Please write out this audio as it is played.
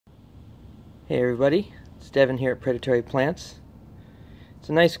Hey everybody, it's Devin here at Predatory Plants. It's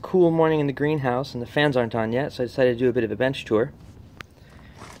a nice cool morning in the greenhouse and the fans aren't on yet, so I decided to do a bit of a bench tour.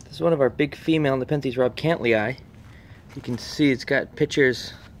 This is one of our big female Nepenthes robcantleyi. You can see it's got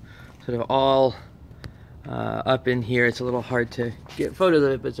pictures sort of all up in here. It's a little hard to get photos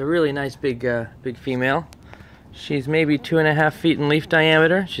of it, but it's a really nice big female. She's maybe 2.5 feet in leaf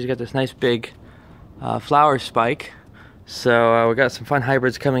diameter. She's got this nice big flower spike. So we got some fun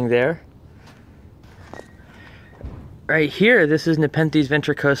hybrids coming there. Right here, this is Nepenthes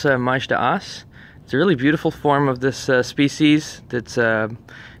ventricosa majdaas. It's a really beautiful form of this species that's got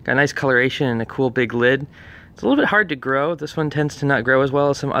nice coloration and a cool big lid. It's a little bit hard to grow. This one tends to not grow as well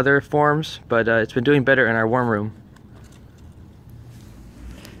as some other forms, but it's been doing better in our warm room.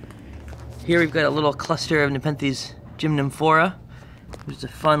 Here we've got a little cluster of Nepenthes gymnamphora, which is a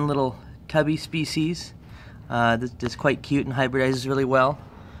fun little tubby species that's quite cute and hybridizes really well.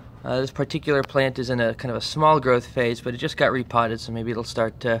 This particular plant is in a kind of a small growth phase, but it just got repotted, so maybe it'll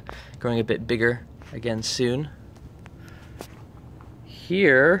start growing a bit bigger again soon.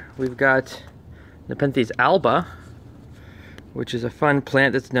 Here we've got Nepenthes alba, which is a fun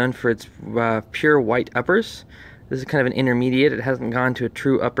plant that's known for its pure white uppers. This is kind of an intermediate. It hasn't gone to a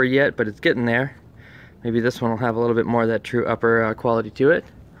true upper yet, but it's getting there. Maybe this one will have a little bit more of that true upper quality to it.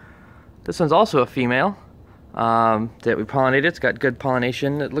 This one's also a female that we pollinated. It's got good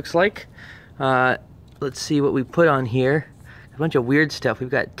pollination, it looks like. Let's see what we put on here. A bunch of weird stuff. We've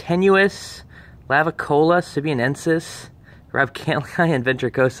got tenuis, lavicola, sibianensis, robcantleyi, and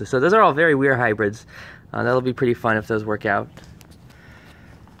ventricosa. So those are all very weird hybrids. That'll be pretty fun if those work out.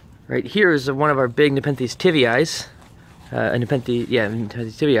 Right here is one of our big Nepenthes tivii. Nepenthes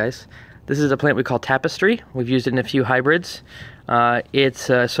tivii. This is a plant we call tapestry. We've used it in a few hybrids. It's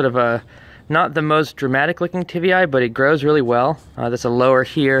sort of a not the most dramatic looking tivii, but it grows really well. That's a lower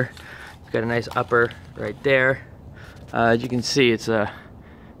here. We've got a nice upper right there. As you can see, it's a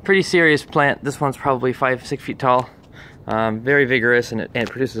pretty serious plant. This one's probably 5-6 feet tall. Very vigorous, and it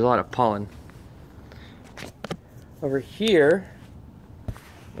produces a lot of pollen. Over here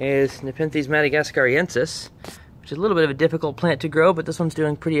is Nepenthes madagascariensis, which is a little bit of a difficult plant to grow, but this one's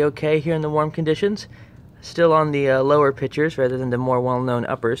doing pretty okay here in the warm conditions. Still on the lower pitchers rather than the more well-known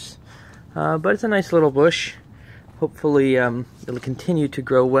uppers. But it's a nice little bush. Hopefully it'll continue to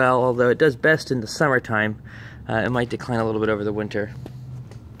grow well, although it does best in the summertime. It might decline a little bit over the winter.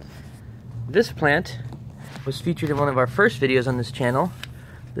 This plant was featured in one of our first videos on this channel.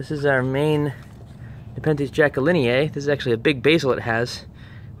 This is our main Nepenthes jacquelineae. This is actually a big basil it has,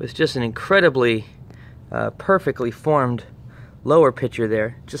 with just an incredibly perfectly formed lower pitcher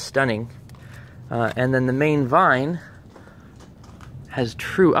there. Just stunning. And then the main vine has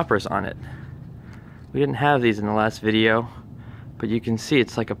true uppers on it. We didn't have these in the last video, but you can see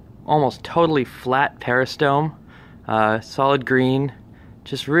it's like a almost totally flat peristome, solid green,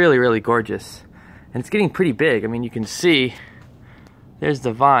 just really, really gorgeous. And it's getting pretty big. I mean, you can see there's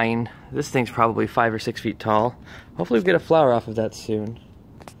the vine. This thing's probably 5 or 6 feet tall. Hopefully we get a flower off of that soon.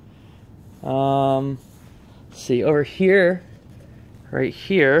 Let's see, over here, right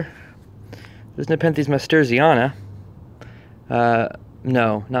here, there's Nepenthes mastersiana.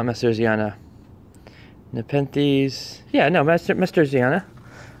 No, not mastersiana. Nepenthes, mastersiana,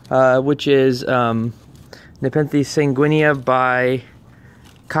 which is Nepenthes sanguinea by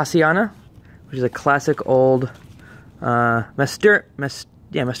Cassiana, which is a classic old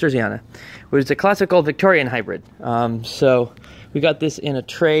mastersiana, which is a classic old Victorian hybrid. So we got this in a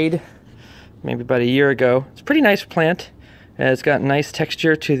trade maybe about a year ago. It's a pretty nice plant. It's got nice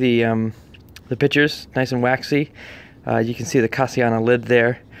texture to the pitchers, nice and waxy. You can see the Cassiana lid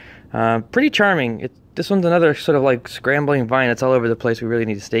there. Pretty charming. This one's another sort of like scrambling vine. It's all over the place. We really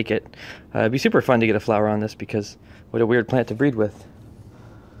need to stake it. It'd be super fun to get a flower on this because what a weird plant to breed with.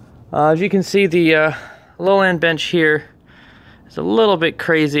 As you can see, the lowland bench here is a little bit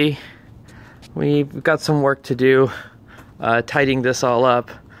crazy. We've got some work to do tidying this all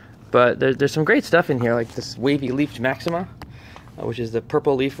up. But there's some great stuff in here, like this wavy leafed maxima, which is the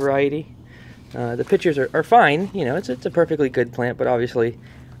purple leaf variety. The pitchers are fine, you know, it's a perfectly good plant, but obviously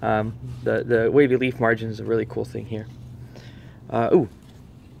the wavy leaf margin is a really cool thing here.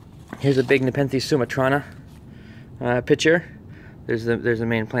 Here's a big Nepenthes sumatrana pitcher. There's the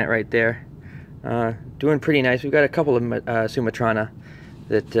main plant right there. Doing pretty nice. We've got a couple of sumatrana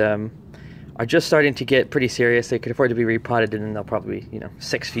that are just starting to get pretty serious. They could afford to be repotted, and then they'll probably be,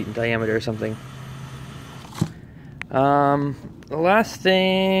 6 feet in diameter or something. The last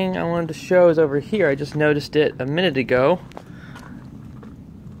thing I wanted to show is over here. I just noticed it a minute ago.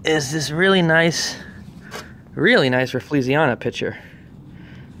 Is this really nice Rafflesiana pitcher.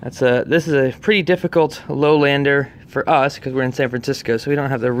 This is a pretty difficult lowlander for us because we're in San Francisco, so we don't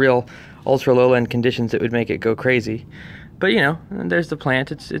have the real ultra lowland conditions that would make it go crazy. But you know, there's the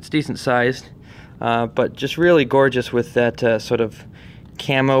plant. It's decent sized, but just really gorgeous with that sort of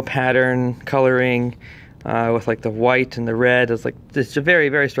camo pattern coloring, with like the white and the red. It's a very,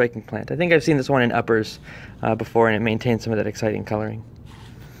 very striking plant. I think I've seen this one in uppers before, and it maintains some of that exciting coloring.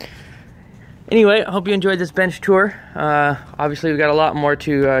 Anyway, I hope you enjoyed this bench tour. Obviously, we've got a lot more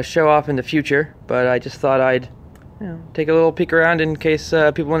to show off in the future, but I just thought I'd take a little peek around in case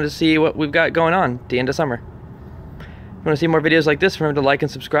people wanted to see what we've got going on at the end of summer. If you want to see more videos like this, remember to like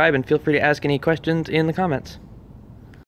and subscribe, and feel free to ask any questions in the comments.